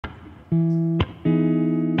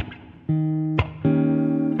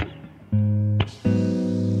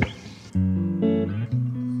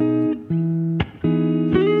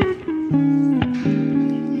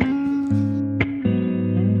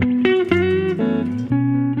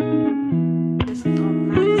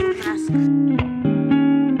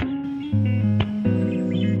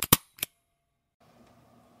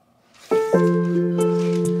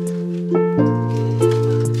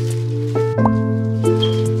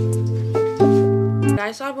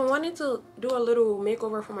Guys, so I've been wanting to do a little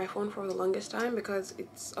makeover for my phone for the longest time because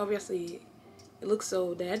it's obviously, it looks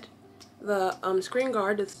so dead. The screen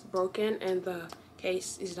guard is broken and the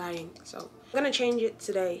case is dying, so I'm gonna change it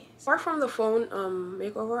today. Apart from the phone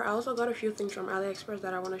makeover, I also got a few things from AliExpress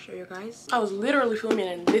that I want to show you guys. I was literally filming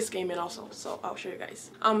in this game and also, so I'll show you guys.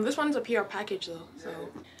 This one's a PR package though, so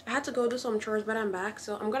I had to go do some chores, but I'm back.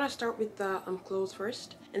 So I'm gonna start with the clothes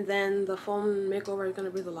first, and then the phone makeover is gonna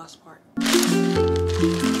be the last part.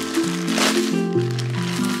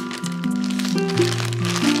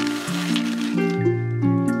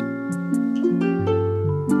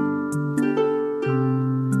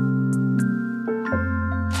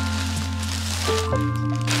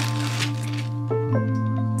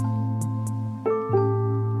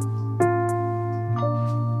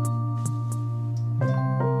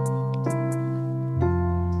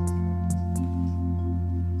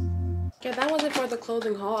 Okay, that was it for the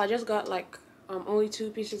clothing haul. I just got like only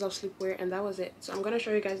 2 pieces of sleepwear and that was it. So I'm gonna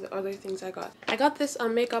show you guys the other things I got. I got this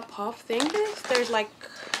makeup puff thing. There's like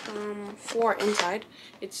 4 inside.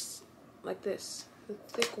 It's like this, the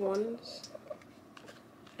thick ones,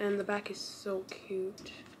 and the back is so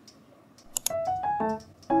cute.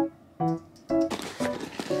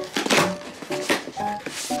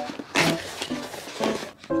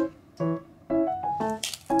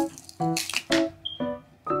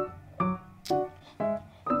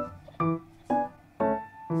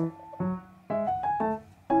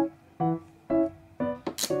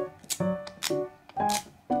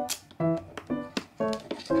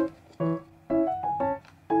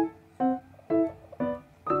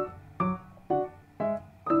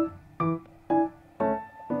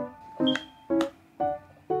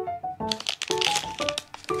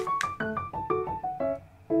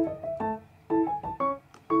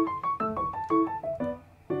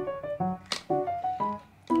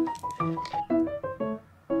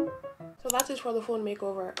 So that's it for the phone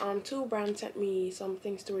makeover. 2 brands sent me some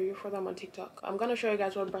things to review for them on TikTok. I'm gonna show you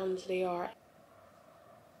guys what brands they are.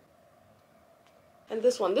 And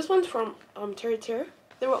this one's from Terrier.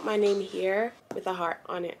 They wrote my name here with a heart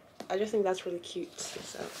on it. I just think that's really cute.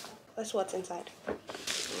 So that's what's inside.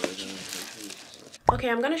 Okay,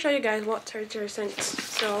 I'm gonna show you guys what Terrier sent.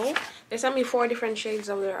 So they sent me 4 different shades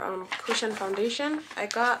of their cushion foundation. I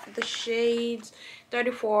got the shades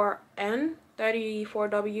 34N,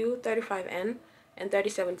 34W, 35N, and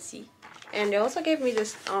 37C. And they also gave me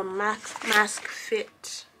this mask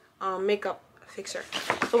fit makeup fixer.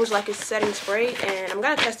 So it was like a setting spray, and I'm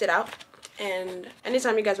gonna test it out. And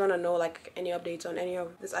anytime you guys want to know like any updates on any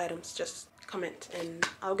of these items, just comment and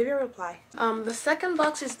I'll give you a reply. The second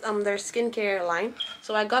box is their skincare line.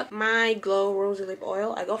 So I got my Glow Rosy Lip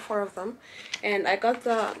Oil. I got 4 of them, and I got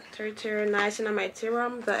the Terrier Niacinamide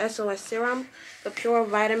Serum, the SOS Serum, the Pure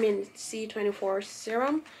Vitamin C24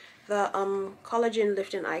 Serum, the Collagen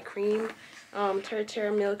Lifting Eye Cream,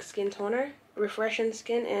 Terrier Milk Skin Toner, Refreshing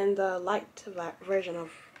Skin, and the light version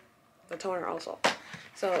of the toner also.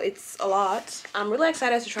 So it's a lot. I'm really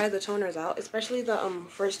excited to try the toners out, especially the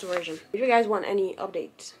first version. If you guys want any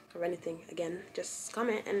updates or anything, again, just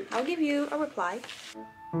comment and I'll give you a reply.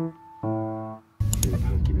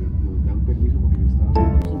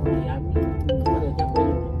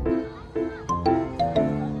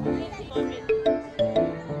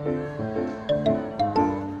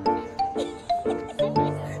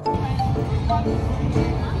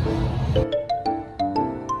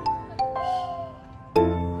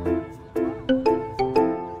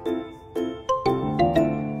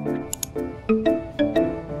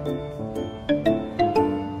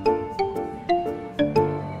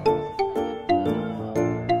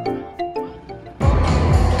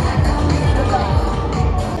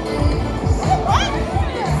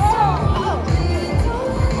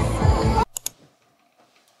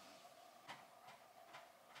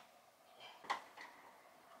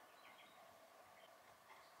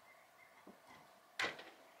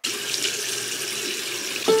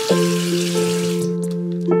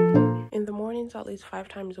 In the mornings, at least 5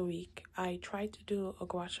 times a week, I try to do a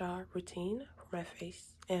gua sha routine for my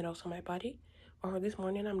face and also my body. Or this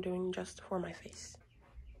morning, I'm doing just for my face.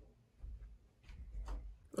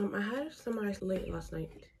 I had some ice late last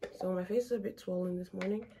night, So my face is a bit swollen this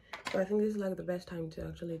morning, so I think this is like the best time to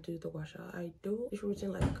actually do the wash out. I do this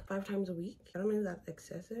routine like 5 times a week. I don't know if that's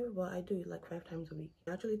excessive, but I do it like 5 times a week.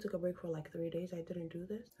 I actually took a break for like 3 days. I didn't do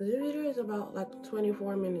this. This video is about like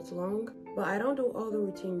 24 minutes long, but I don't do all the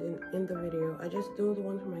routines in the video. I just do the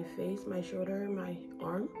one for my face, my shoulder, my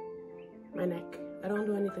arm, my neck. I don't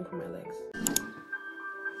do anything for my legs.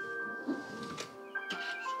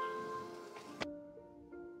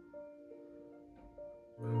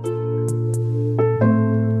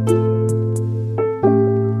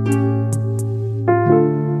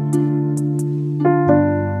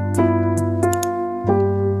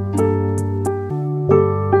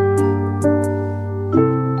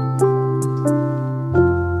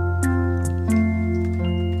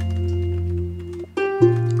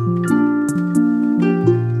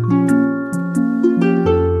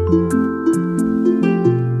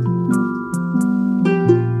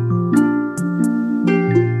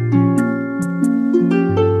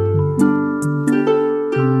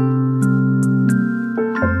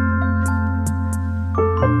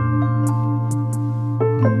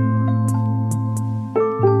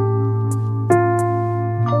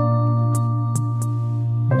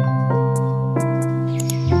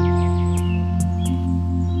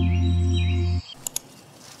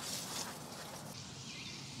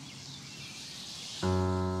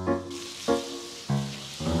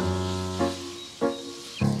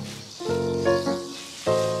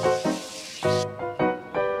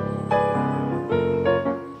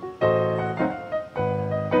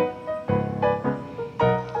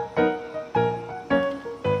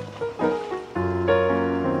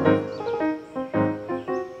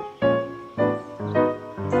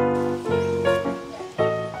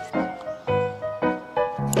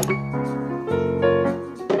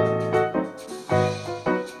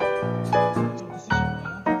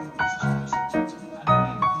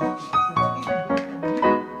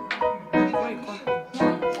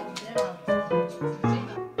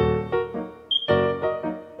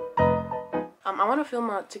 I want to film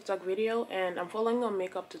a TikTok video, and I'm following a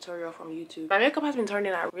makeup tutorial from YouTube. My makeup has been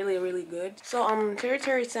turning out really good. So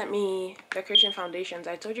Terry sent me decoration foundations.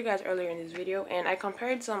 I told you guys earlier in this video, and I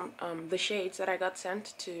compared some the shades that I got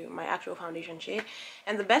sent to my actual foundation shade,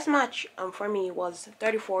 and the best match for me was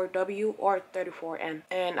 34W or 34N,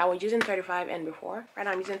 and I was using 35N before. Right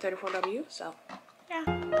now I'm using 34W, so yeah.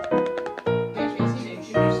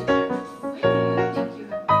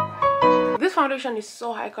 This foundation is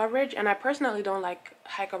so high coverage, and I personally don't like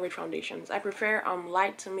high coverage foundations. I prefer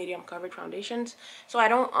light to medium coverage foundations. So I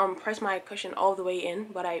don't press my cushion all the way in,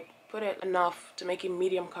 but I put it enough to make it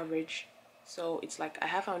medium coverage. So it's like I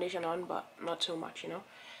have foundation on, but not too much, you know.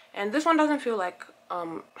 And this one doesn't feel like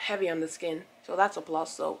heavy on the skin, so that's a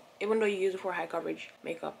plus. So even though you use it for high coverage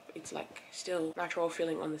makeup, it's like still natural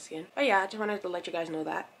feeling on the skin. But yeah, I just wanted to let you guys know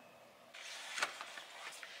that.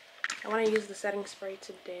 I want to use the setting spray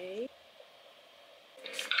today.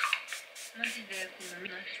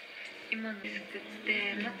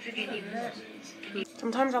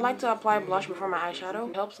 Sometimes I like to apply blush before my eyeshadow.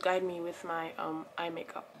 It helps guide me with my eye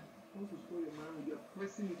makeup.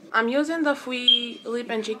 I'm using the Fui Lip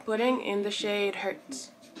and Cheek Pudding in the shade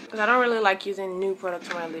Hurts, because I don't really like using new products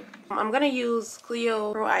on my lip. I'm gonna use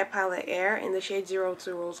Clio Pro Eye Palette Air in the shade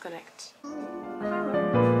 02 Rose Connect.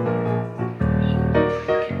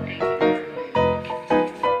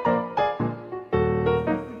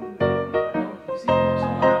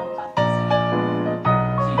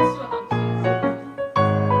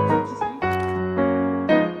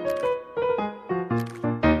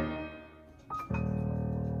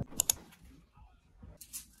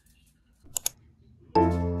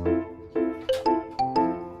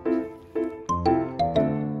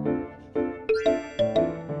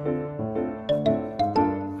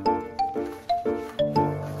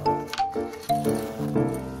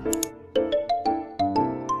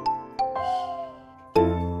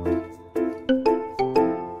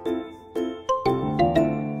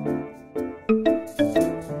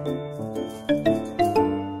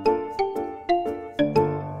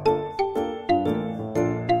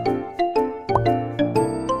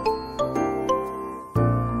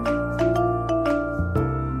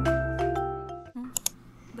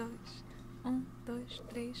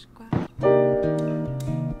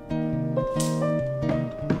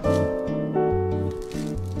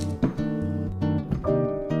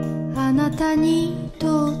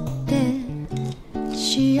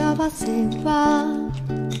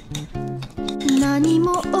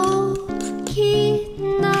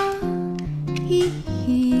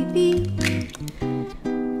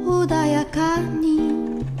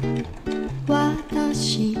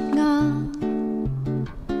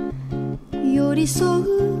 寄り添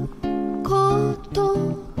うこと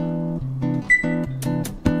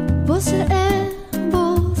ボスエ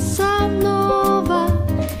ボサノバ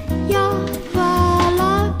柔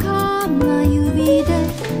らかな指で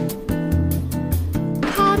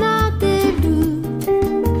奏でる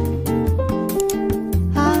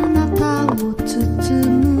あなたを包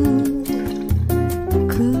む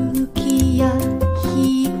空気や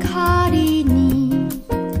光に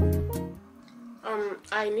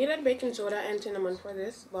I needed baking soda and cinnamon for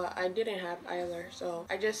this, but I didn't have either, so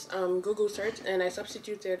I just Google searched and I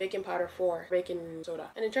substituted baking powder for baking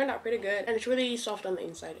soda, and it turned out pretty good, and it's really soft on the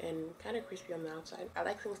inside and kind of crispy on the outside. I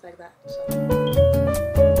like things like that, so.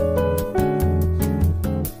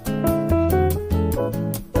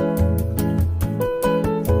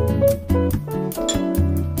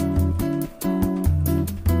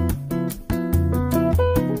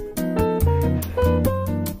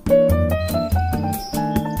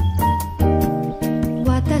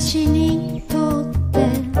 私にとって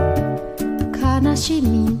悲し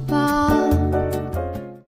みは